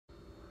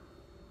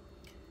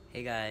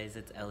Hey guys,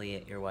 it's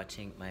Elliot. You're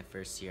watching my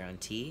first year on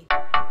T.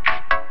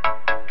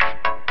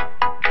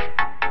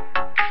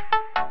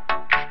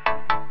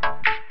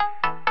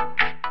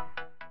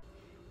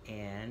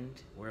 And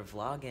we're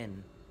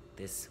vlogging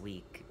this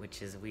week,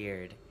 which is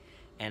weird.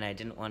 And I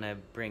didn't want to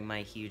bring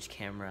my huge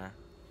camera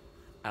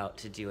out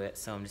to do it,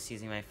 so I'm just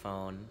using my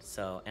phone.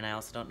 And I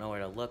also don't know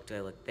where to look. Do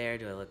I look there?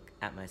 Do I look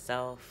at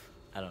myself?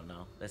 I don't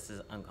know. This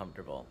is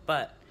uncomfortable.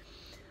 But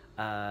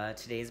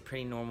today's a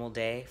pretty normal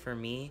day for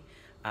me.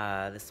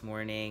 This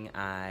morning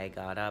I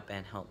got up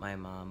and helped my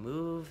mom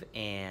move,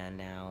 and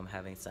now I'm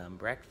having some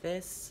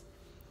breakfast.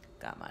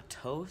 Got my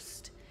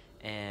toast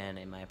and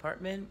in my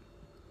apartment,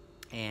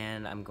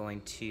 and I'm going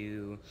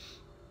to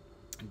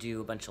do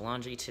a bunch of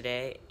laundry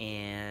today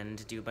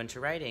and do a bunch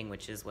of writing,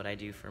 which is what I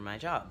do for my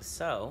job.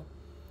 So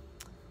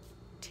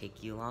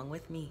take you along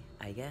with me,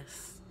 I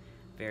guess.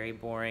 Very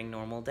boring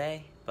normal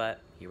day,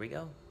 but here we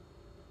go.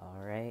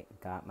 All right,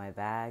 got my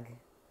bag,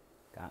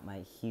 got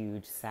my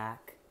huge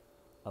sack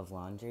of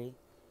laundry,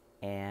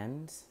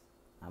 and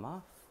I'm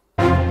off.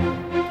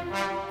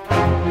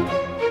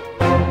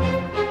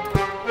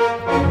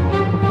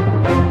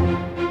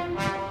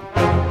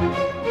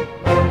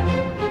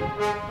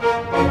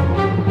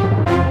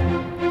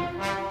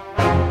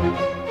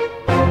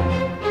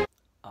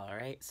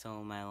 Alright,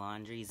 so my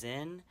laundry's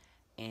in,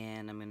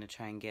 and I'm gonna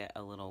try and get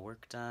a little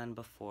work done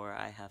before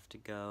I have to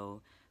go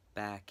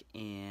back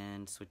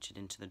and switch it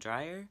into the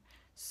dryer.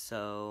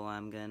 So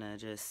I'm gonna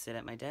just sit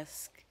at my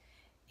desk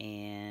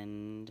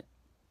and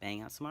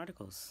bang out some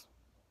articles.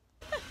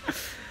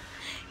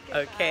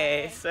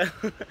 Okay, so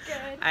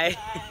I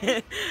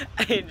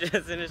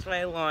just finished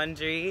my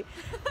laundry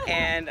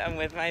and I'm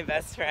with my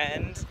best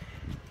friend,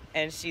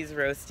 and she's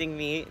roasting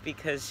me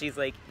because she's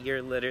like,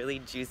 "You're literally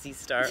Juicy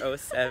Star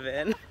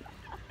 07."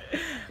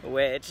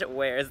 Which,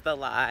 where's the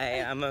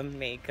lie? I'm a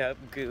makeup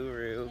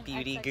guru,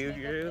 beauty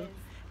guru.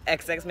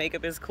 XX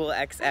Makeup is Cool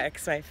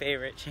XX, my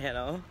favorite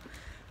channel.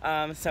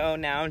 So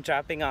now I'm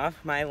dropping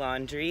off my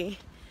laundry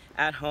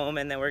at home,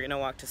 and then we're gonna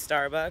walk to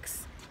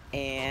Starbucks,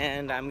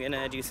 and I'm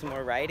gonna do some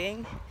more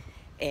writing,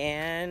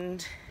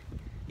 and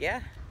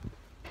yeah,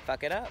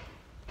 fuck it up.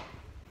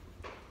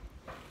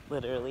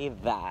 Literally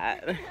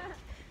that.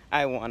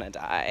 I wanna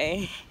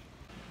die.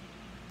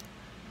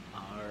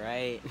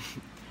 Alright,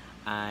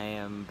 I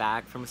am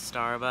back from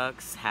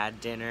Starbucks,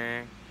 had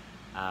dinner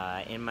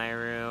in my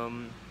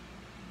room.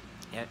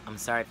 I'm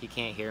sorry if you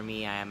can't hear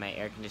me, I have my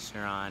air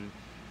conditioner on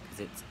because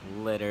it's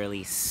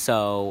literally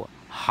so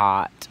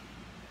hot.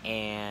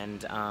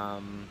 And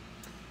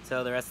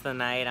so the rest of the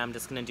night I'm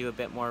just gonna do a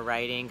bit more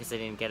writing because I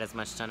didn't get as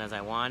much done as I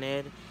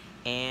wanted.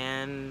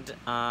 And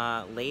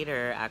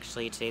later,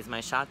 actually, today's my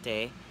shot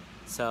day,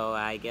 so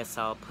I guess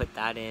I'll put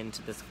that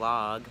into this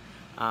vlog.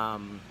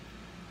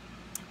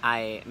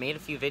 I made a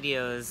few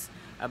videos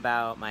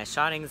about my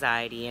shot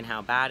anxiety and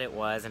how bad it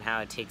was and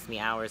how it takes me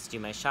hours to do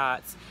my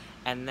shots.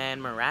 And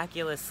then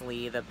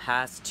miraculously, the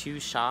past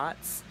 2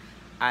 shots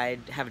I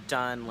have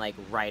done like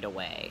right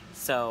away.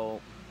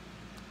 So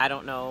I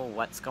don't know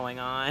what's going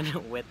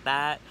on with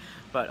that,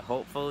 but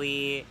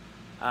hopefully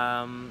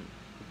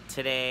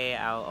today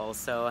I'll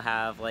also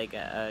have like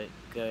a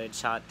good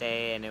shot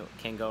day and it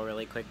can go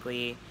really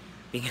quickly,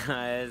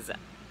 because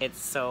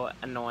it's so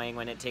annoying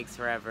when it takes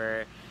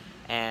forever.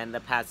 And the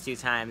past 2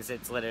 times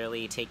it's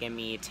literally taken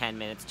me 10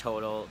 minutes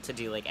total to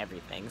do like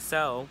everything.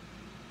 So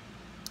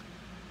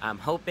I'm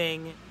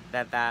hoping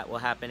that that will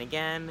happen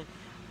again,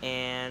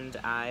 and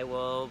I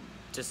will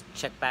just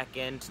check back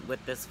in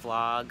with this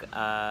vlog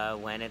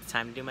when it's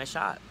time to do my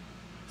shot.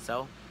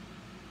 So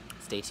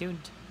stay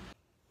tuned.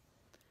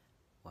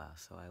 Wow,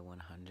 so I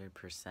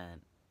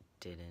 100%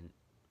 didn't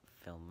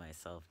film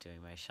myself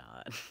doing my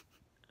shot.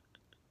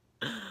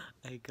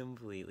 I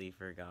completely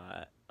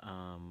forgot.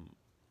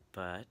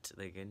 But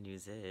the good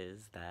news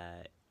is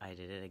that I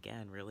did it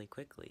again really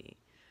quickly.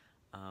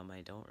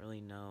 I don't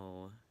really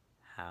know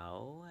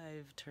how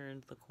I've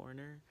turned the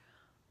corner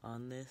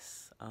on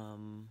this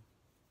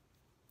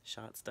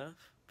shot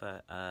stuff,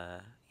 but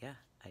yeah,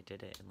 I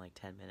did it in like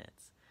 10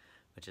 minutes,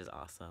 which is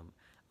awesome.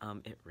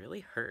 It really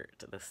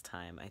hurt this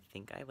time. I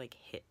think I like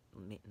hit,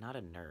 not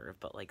a nerve,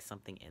 but like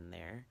something in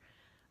there,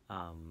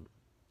 and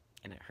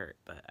it hurt,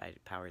 but I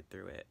powered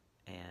through it,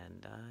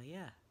 and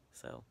yeah,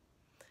 so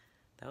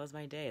that was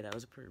my day. That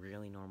was a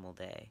really normal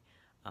day.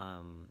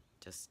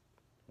 Just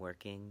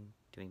working,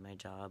 doing my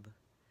job,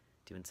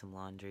 doing some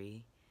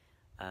laundry.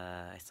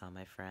 I saw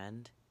my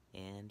friend,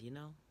 and you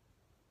know,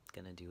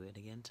 gonna do it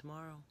again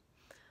tomorrow.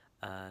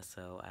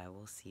 So I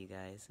will see you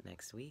guys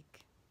next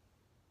week.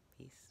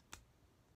 Peace.